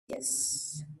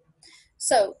Yes.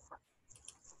 So,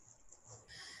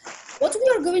 what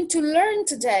we are going to learn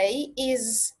today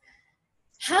is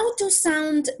how to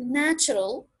sound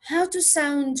natural, how to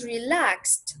sound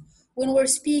relaxed when we're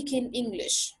speaking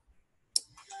English.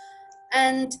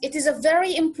 And it is a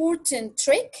very important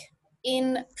trick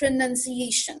in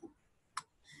pronunciation.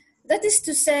 That is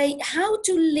to say, how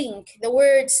to link the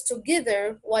words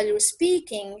together while you're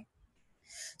speaking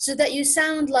so that you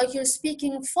sound like you're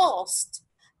speaking fast,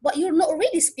 but you're not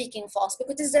really speaking fast,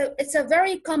 because it's a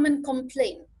very common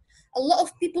complaint. A lot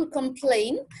of people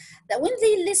complain that when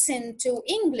they listen to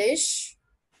English,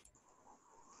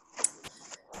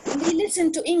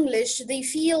 they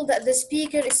feel that the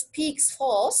speaker speaks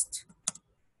fast.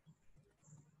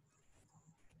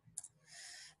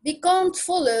 They can't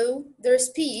follow their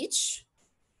speech.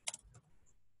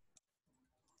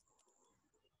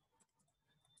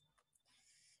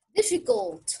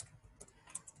 Difficult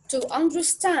to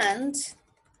understand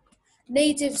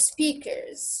native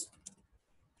speakers.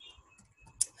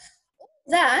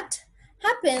 That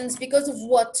happens because of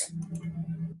what?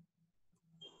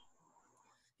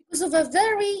 Because of a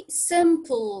very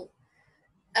simple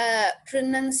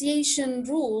pronunciation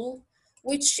rule,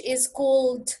 which is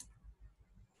called,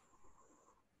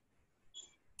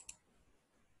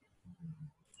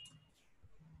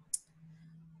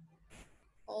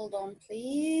 hold on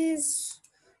please,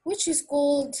 which is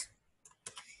called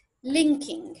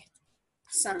linking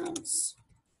sounds.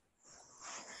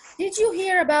 Did you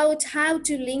hear about how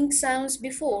to link sounds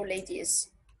before, ladies?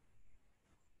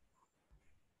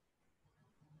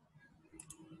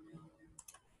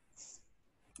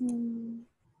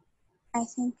 I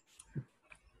think.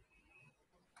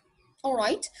 All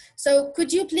right, so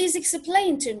could you please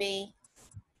explain to me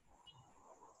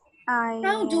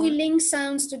how do we link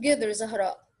sounds together,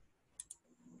 Zahra?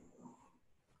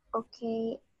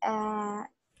 Okay,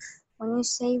 when you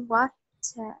say what,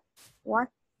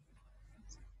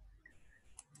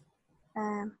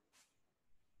 I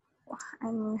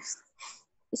mean,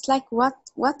 it's like what,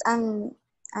 and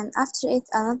after it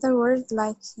another word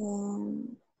like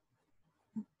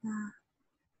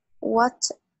what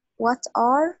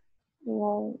are,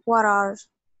 what are.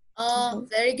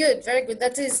 Very good, very good.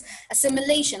 That is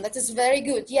assimilation. That is very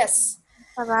good. Yes.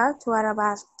 About, what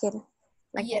about, كده.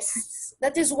 Like yes,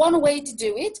 that is one way to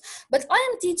do it. But I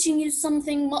am teaching you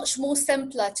something much more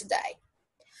simpler today.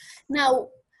 Now,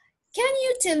 can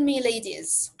you tell me,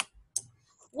 ladies,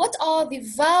 what are the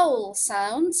vowel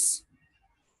sounds?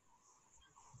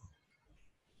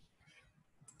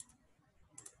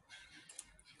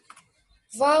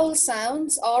 Vowel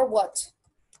sounds are what?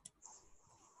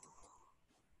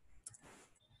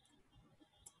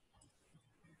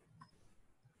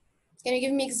 Can you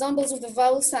give me examples of the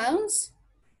vowel sounds?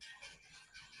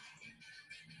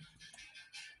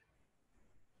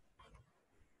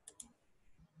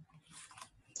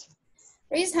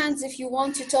 Raise hands if you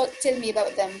want to tell me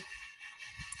about them.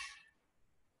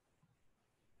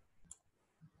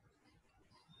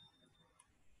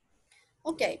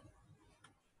 Okay.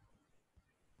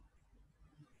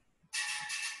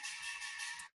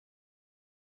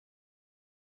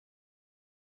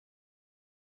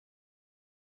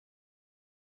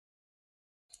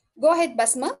 Go ahead,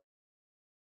 Basma.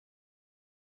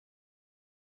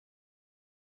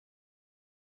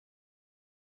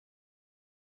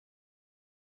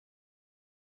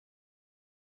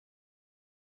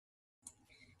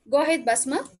 Go ahead,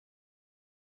 Basma.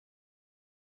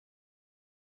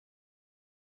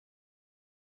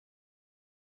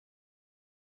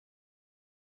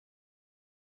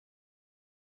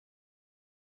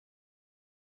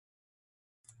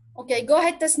 Okay, go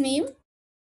ahead, Tasneem.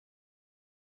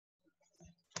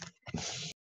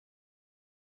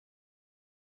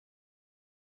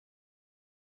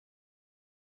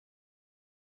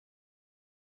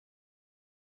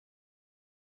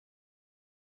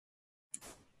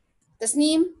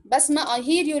 Tasneem, Basma, I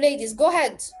hear you, ladies. Go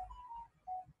ahead.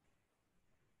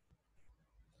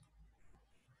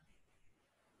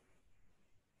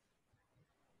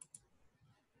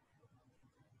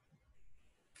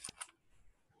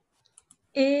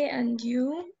 A and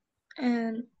U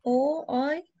and O,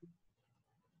 I.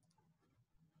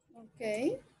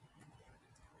 Okay.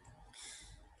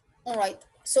 All right.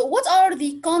 So what are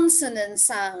the consonant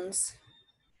sounds?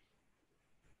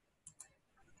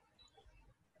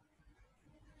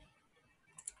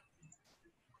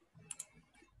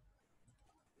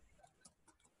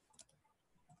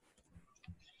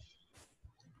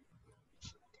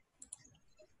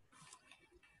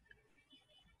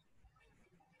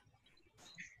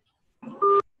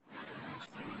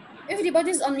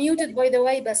 Everybody's unmuted, by the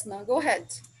way, Basma. Go ahead.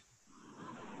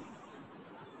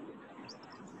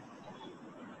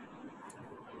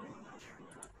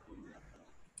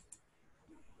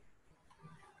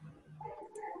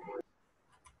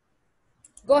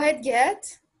 Go ahead,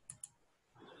 get.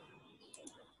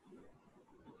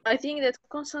 I think that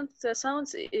consonant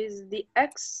sounds is the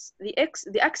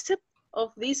accept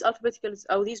of these alphabeticals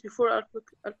or these before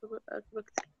alphabetical.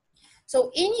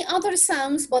 So any other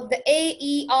sounds but the A,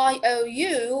 E, I, O,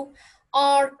 U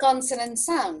are consonant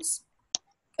sounds.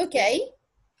 Okay,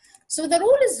 so the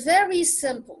rule is very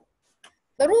simple.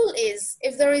 The rule is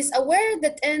if there is a word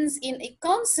that ends in a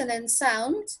consonant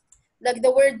sound, like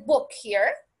the word book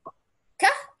here,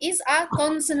 ka is a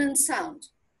consonant sound.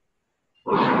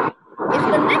 If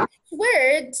the next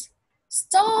word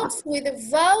starts with a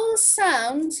vowel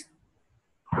sound,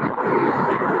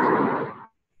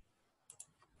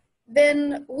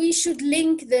 then we should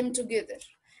link them together.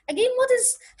 Again,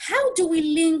 how do we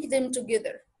link them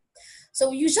together?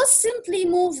 So you just simply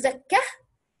move the ka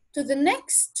to the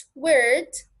next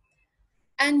word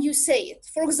and you say it.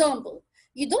 For example,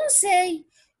 you don't say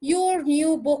your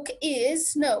new book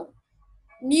is, no,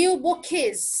 new book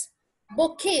is,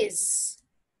 book is.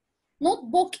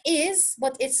 Not book is,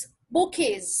 but it's book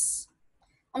is.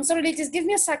 I'm sorry, ladies, give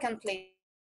me a second, please.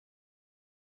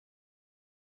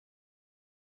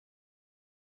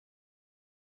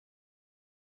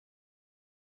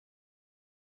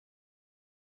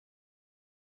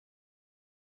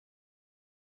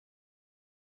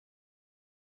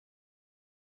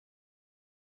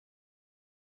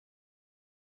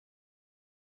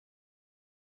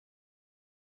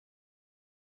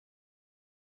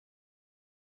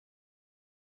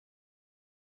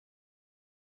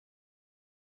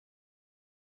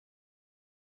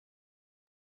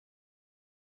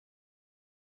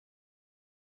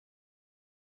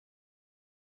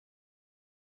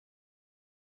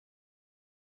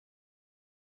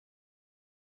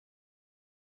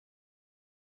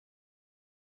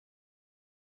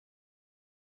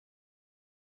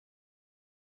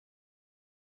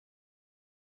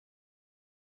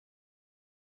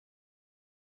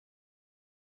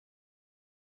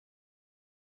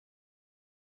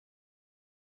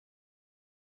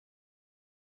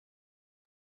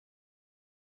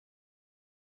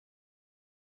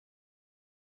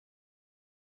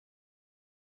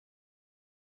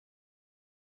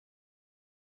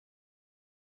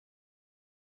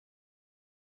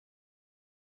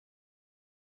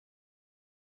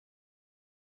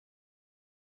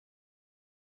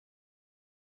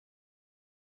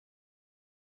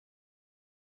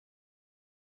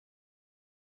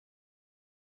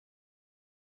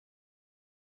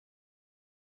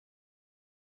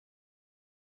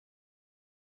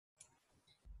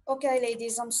 Okay,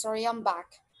 ladies, I'm sorry, I'm back.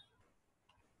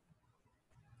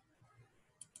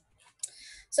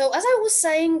 So as I was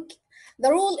saying, the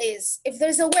rule is if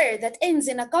there's a word that ends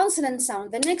in a consonant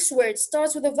sound, the next word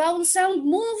starts with a vowel sound,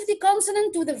 move the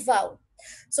consonant to the vowel.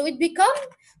 So it becomes,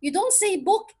 you don't say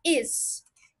book is,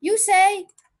 you say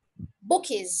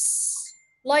book is,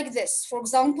 like this. For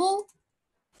example,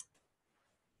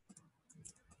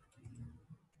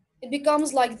 it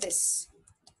becomes like this.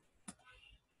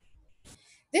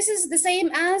 This is the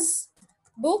same as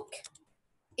book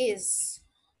is.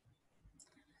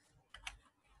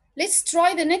 Let's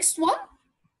try the next one.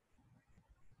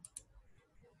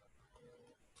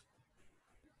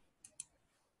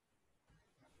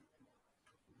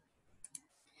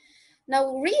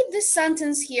 Now read this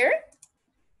sentence here.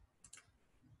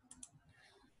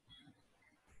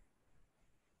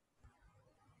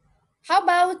 How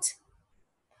about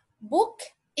book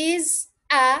is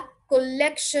a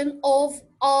collection of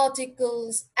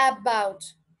articles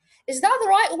about? Is that the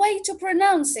right way to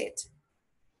pronounce it?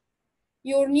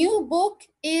 Your new book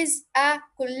is a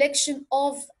collection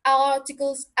of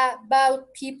articles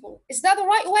about people. Is that the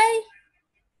right way?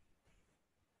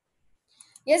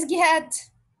 Yes, Gihad.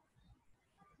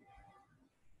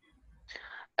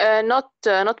 Not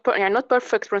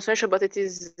perfect pronunciation, but it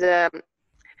is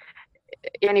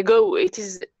يعني go. It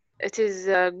is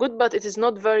good, but it is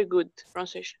not very good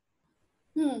pronunciation.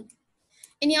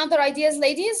 Any other ideas,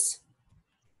 ladies?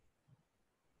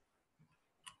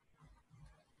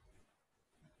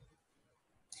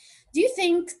 Do you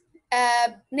think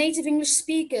native English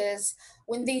speakers,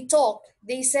 when they talk,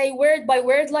 they say word by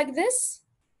word like this?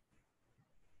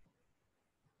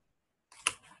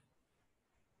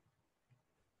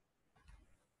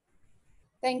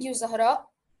 Thank you, Zahra.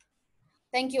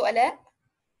 Thank you, Ala.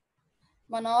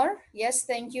 Manar, yes,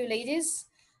 thank you, ladies.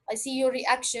 I see your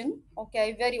reaction.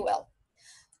 Okay, very well.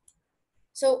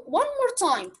 So one more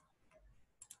time.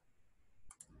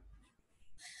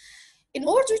 In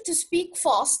order to speak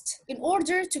fast, in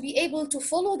order to be able to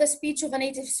follow the speech of a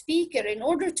native speaker, in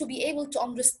order to be able to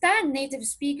understand native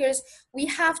speakers, we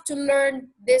have to learn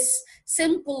this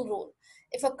simple rule.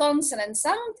 if a consonant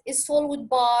sound is followed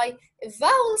by a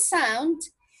vowel sound,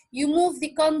 you move the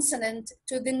consonant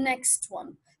to the next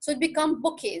one. So it becomes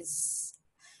bookies.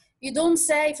 You don't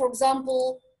say, for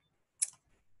example,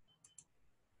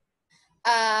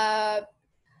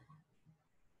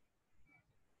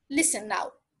 listen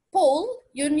now. Paul,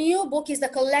 your new book is a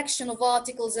collection of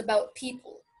articles about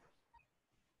people.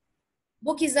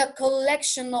 Book is a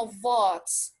collection of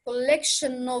words,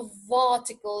 collection of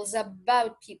articles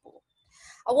about people.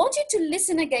 I want you to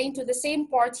listen again to the same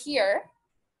part here,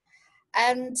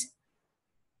 and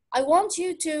I want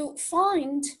you to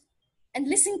find and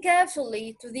listen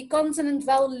carefully to the consonant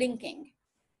vowel linking.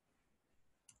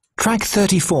 Track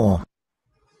 34.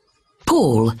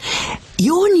 Paul,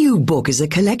 your new book is a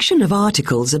collection of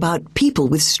articles about people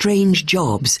with strange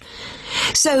jobs.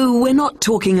 So we're not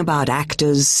talking about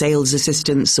actors, sales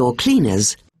assistants, or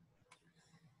cleaners.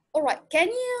 All right, can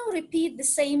you repeat the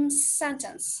same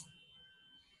sentence?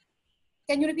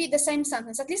 Can you repeat the same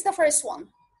sentence, at least the first one,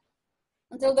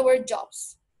 until the word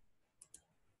jobs?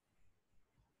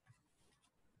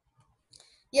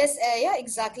 Yes, Aya,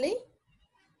 exactly.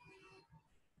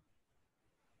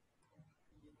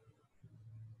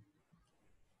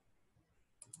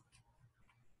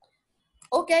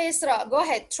 Okay, Isra, go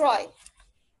ahead, try.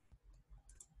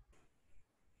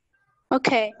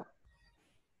 Okay.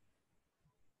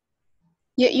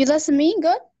 You listen me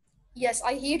good? Yes,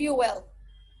 I hear you well.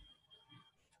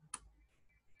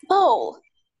 Paul,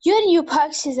 your new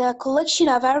book is a collection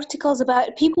of articles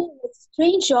about people with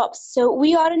strange jobs. So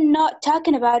we are not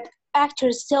talking about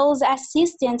actors, sales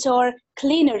assistants, or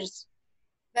cleaners.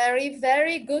 Very,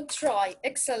 very good try.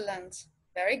 Excellent.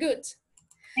 Very good.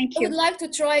 Thank I would like to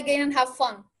try again and have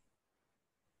fun.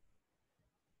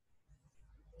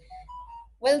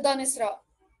 Well done, Isra.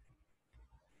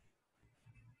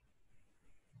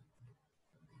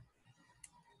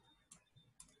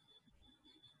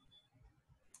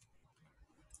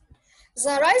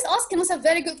 Zahra is asking us a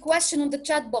very good question on the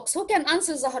chat box. Who can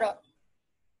answer, Zahra?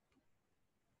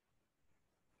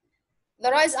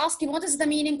 Zahra is asking, what is the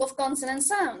meaning of consonant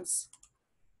sounds?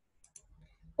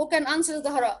 Who can answer,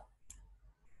 Zahra?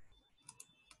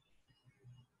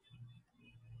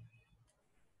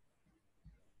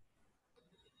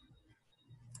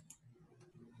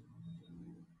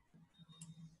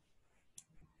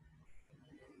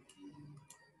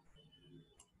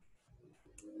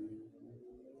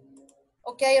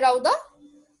 Okay, Rauda?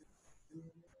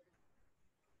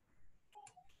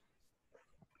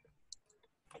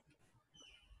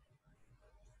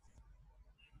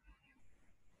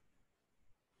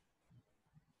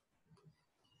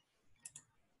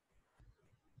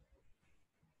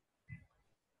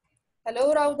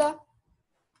 Hello, Rauda?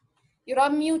 You're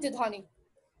unmuted, honey.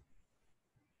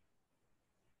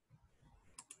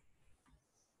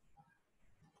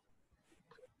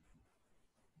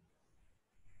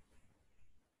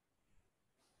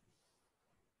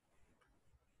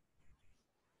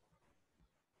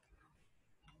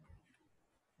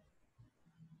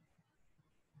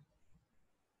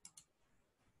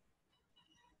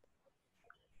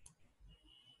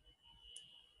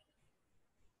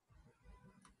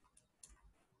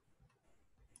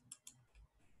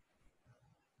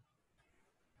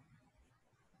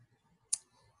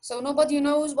 So nobody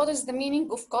knows what is the meaning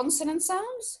of consonant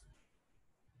sounds?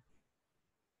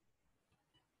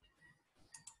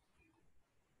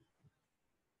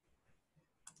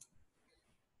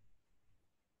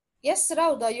 Yes,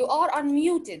 Rauda, you are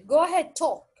unmuted. Go ahead,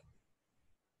 talk.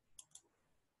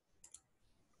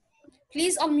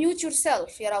 Please unmute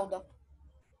yourself, ya Rauda.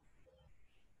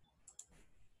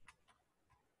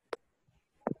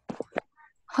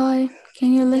 Hi,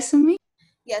 can you listen me?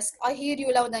 Yes, I hear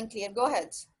you loud and clear. Go ahead.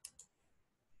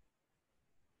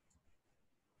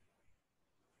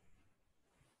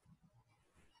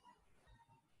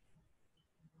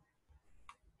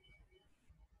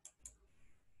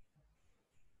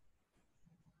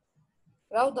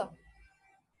 Rauda.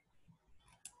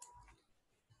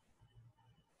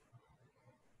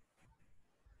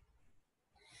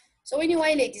 So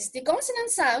anyway, ladies, the consonant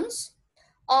sounds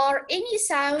are any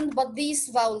sound but these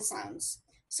vowel sounds.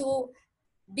 So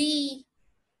B,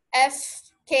 F,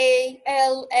 K,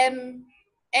 L, M,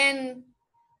 N,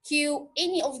 Q,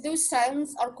 any of those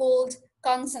sounds are called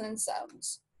consonant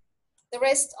sounds. The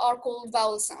rest are called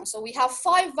vowel sounds. So we have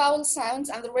 5 vowel sounds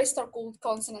and the rest are called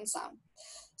consonant sound.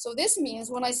 So this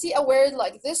means when I see a word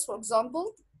like this, for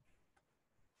example,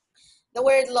 the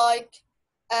word like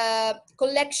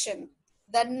collection,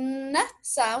 the N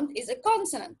sound is a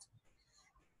consonant,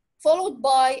 followed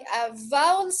by a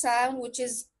vowel sound, which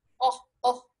is oh,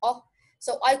 oh, oh.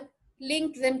 So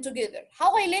link them together.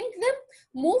 How I link them?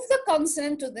 Move the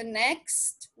consonant to the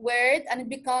next word and it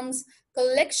becomes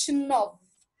collection of,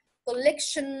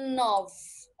 collection of,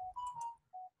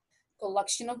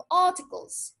 collection of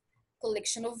articles,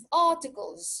 collection of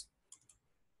articles.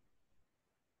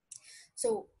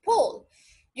 So, Paul,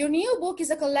 your new book is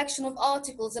a collection of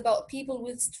articles about people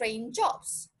with strange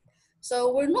jobs.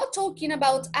 So we're not talking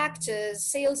about actors,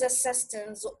 sales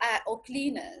assistants, or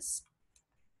cleaners.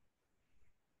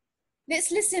 Let's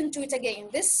listen to it again,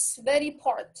 this very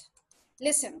part.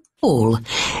 Listen. Paul,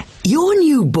 your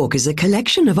new book is a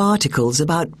collection of articles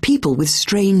about people with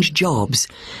strange jobs.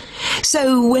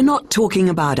 So we're not talking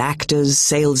about actors,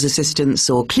 sales assistants,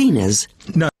 or cleaners.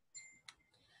 No.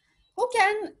 Who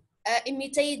can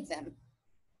imitate them?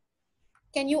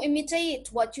 Can you imitate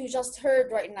what you just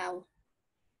heard right now?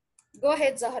 Go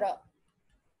ahead, Zahra.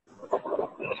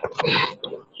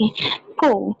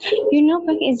 Cool. Your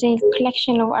notebook is a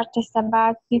collection of artists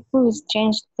about people with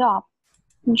strange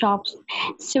jobs.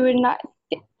 So we're not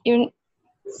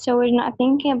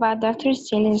thinking about doctors,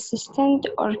 sales assistants,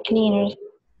 or cleaners.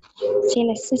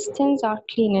 Sales assistants or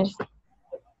cleaners.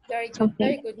 Very good, Something.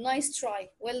 very good. Nice try.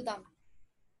 Well done.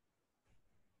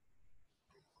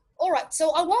 All right,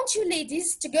 so I want you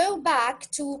ladies to go back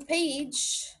to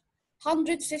page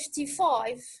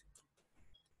 155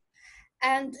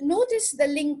 and notice the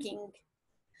linking.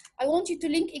 I want you to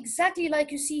link exactly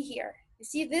like you see here. You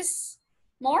see this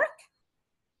mark?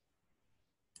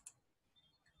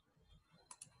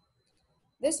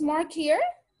 This mark here?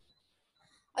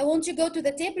 I want you to go to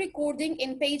the tape recording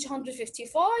in page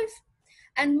 155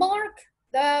 and mark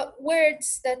the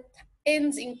words that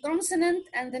ends in consonant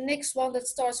and the next one that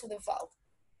starts with a vowel.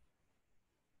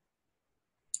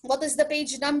 What is the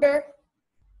page number?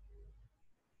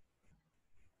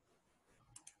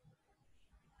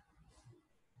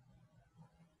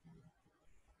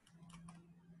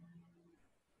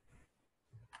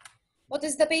 What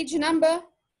is the page number?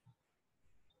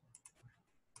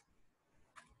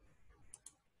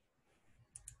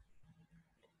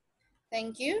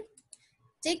 Thank you.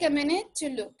 Take a minute to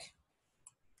look.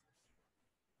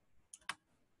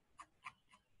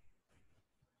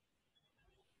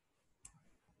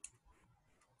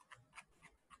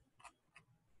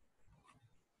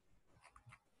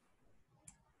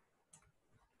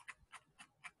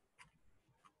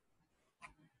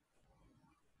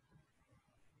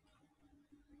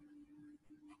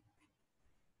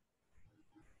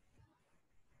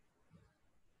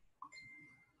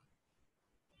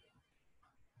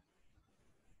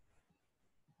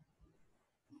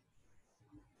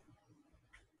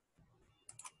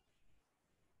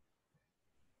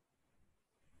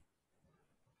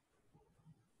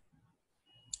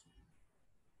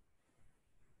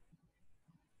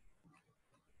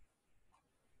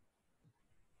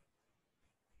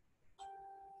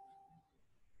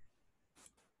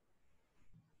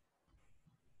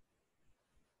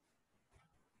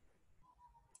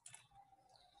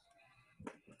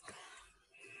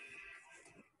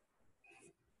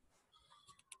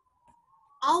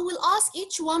 I will ask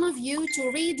each one of you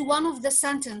to read one of the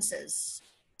sentences.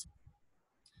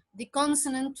 The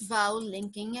consonant vowel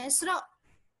linking إسراء.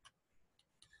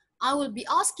 I will be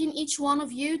asking each one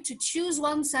of you to choose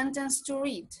one sentence to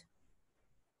read.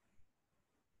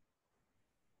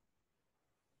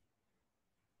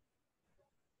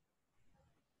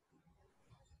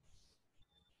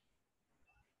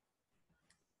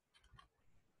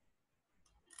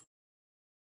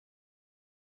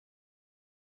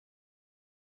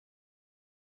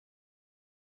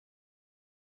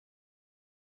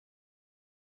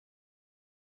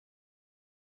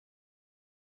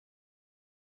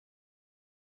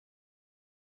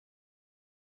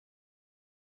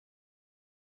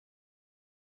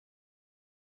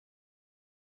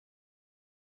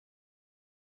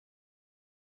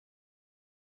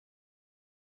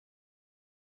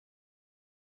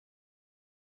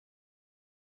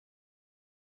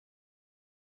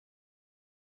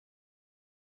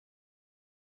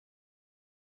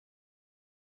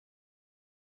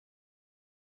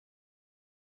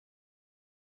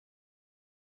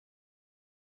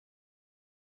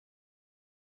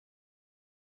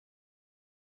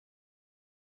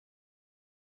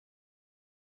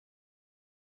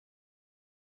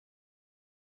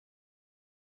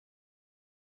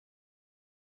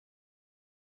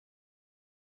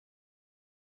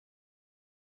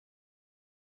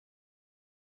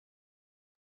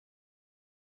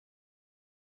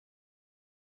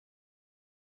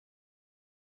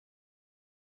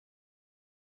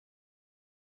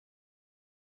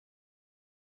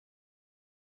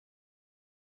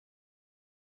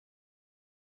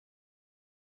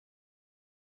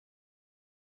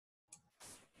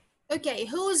 Okay,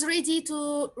 who's ready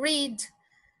to read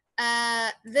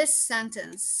this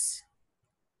sentence?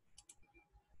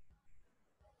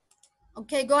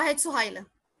 Okay, go ahead, Suhaila.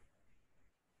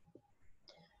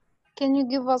 Can you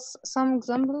give us some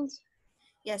examples?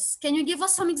 Yes, can you give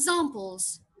us some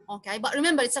examples? Okay, but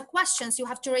remember, it's a question, so you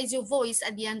have to raise your voice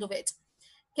at the end of it.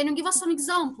 Can you give us some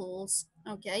examples?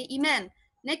 Okay, Iman,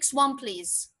 next one,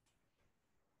 please.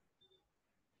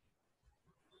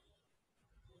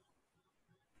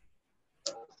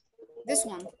 This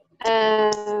one.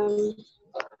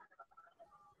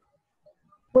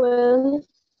 Well,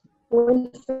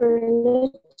 when furniture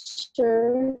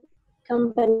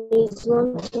companies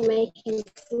want to make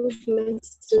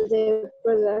improvements to their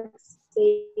products,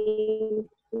 they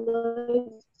employ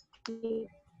people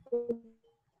to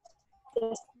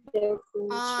test their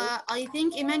furniture. I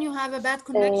think, Iman, you have a bad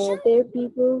connection. Their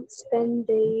people spend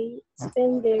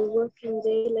their working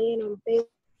day laying on bed.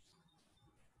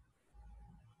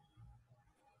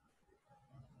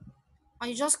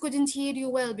 I just couldn't hear you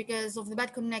well because of the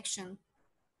bad connection.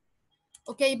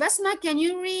 Okay, Basma, can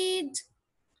you read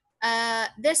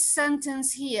this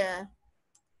sentence here?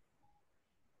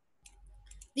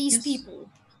 These Yes. people.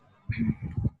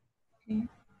 Okay.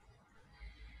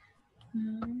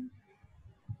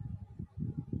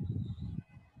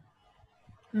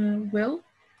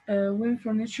 When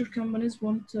furniture companies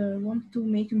want to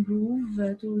make improve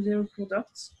to their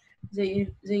products, they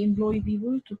employ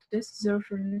people to test their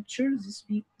furniture.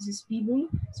 These people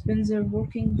spend their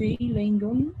working day laying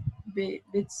on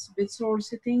beds or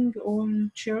sitting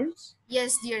on chairs.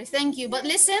 Yes, dear, thank you. But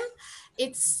listen,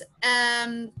 it's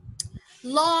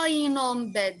lying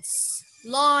on beds.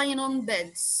 Lying on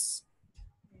beds.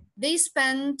 They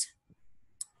spend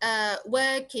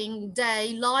working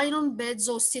day lying on beds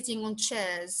or sitting on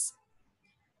chairs.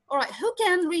 All right, who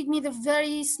can read me the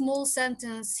very small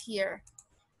sentence here?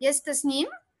 Yes, Tasneem?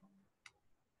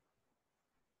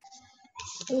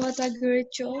 What a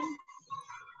great job.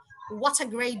 What a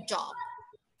great job.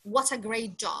 What a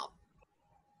great job.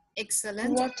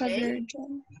 Excellent. What a Okay. great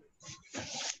job.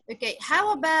 Okay,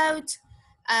 how about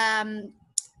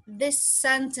this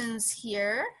sentence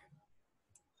here?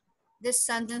 This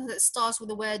sentence that starts with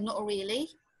the word not really.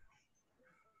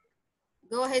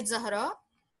 Go ahead, Zahra.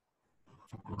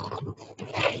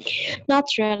 Not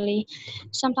really.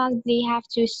 Sometimes they have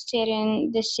to sit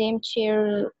in the same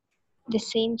chair,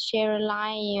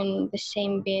 lying on the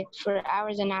same bed for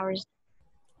hours and hours.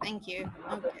 Thank you.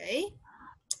 Okay.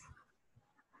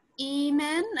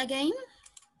 Iman again.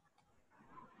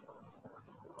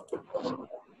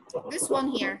 This one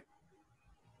here.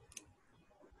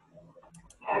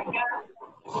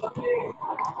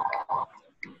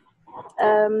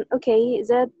 Okay,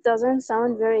 that doesn't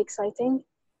sound very exciting.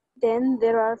 Then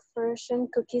there are fortune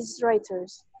cookies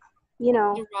writers. You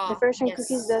know, the fortune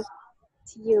cookies that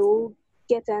you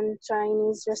get in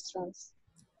Chinese restaurants.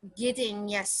 Getting,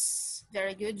 yes.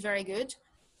 Very good, very good.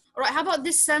 All right, how about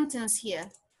this sentence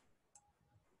here?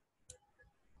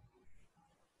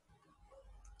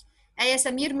 Aya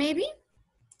Samir, maybe?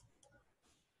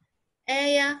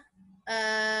 Aya,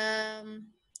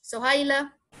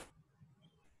 Sohaila.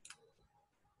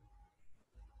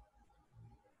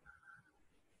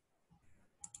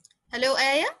 Hello,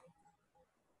 Aya?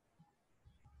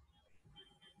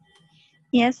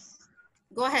 Yes.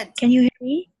 Go ahead. Can you hear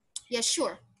me? Yes,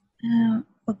 sure.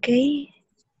 Okay.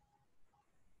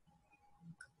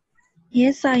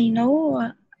 Yes, I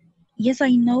know. Yes,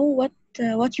 I know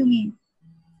what you mean.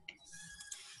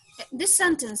 This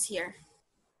sentence here.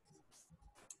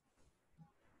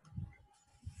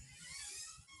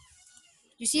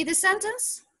 You see this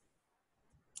sentence?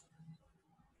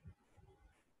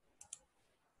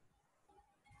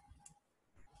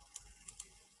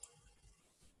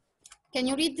 Can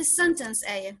you read this sentence,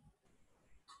 Aya?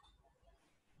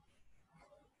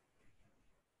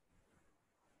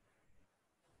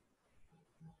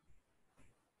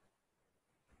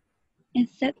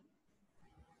 Instead,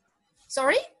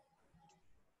 Sorry?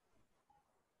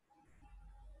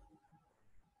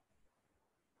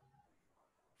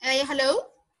 Aya, hello?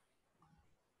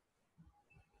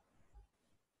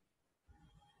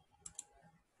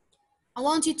 I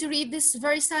want you to read this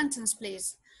very sentence,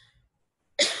 please.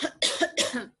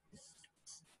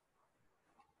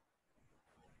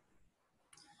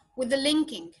 With the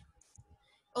linking.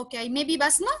 Okay, maybe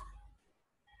Basma?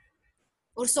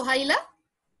 Or Sohaila?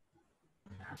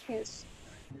 Yes.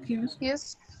 Yes.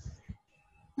 Yes.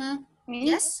 Me?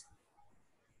 Yes?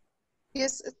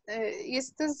 Yes.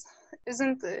 Yes. It is.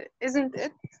 Isn't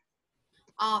it?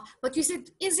 But you said,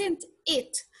 isn't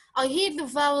it? I hear the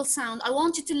vowel sound. I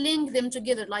want you to link them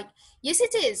together like, yes,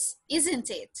 it is, isn't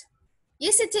it?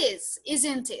 Yes, it is,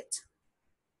 isn't it?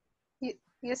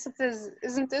 Yes, it is,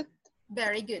 isn't it?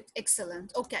 Very good,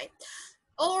 excellent. Okay,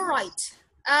 all right.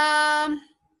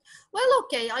 Well,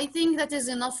 okay, I think that is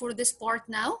enough for this part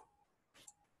now.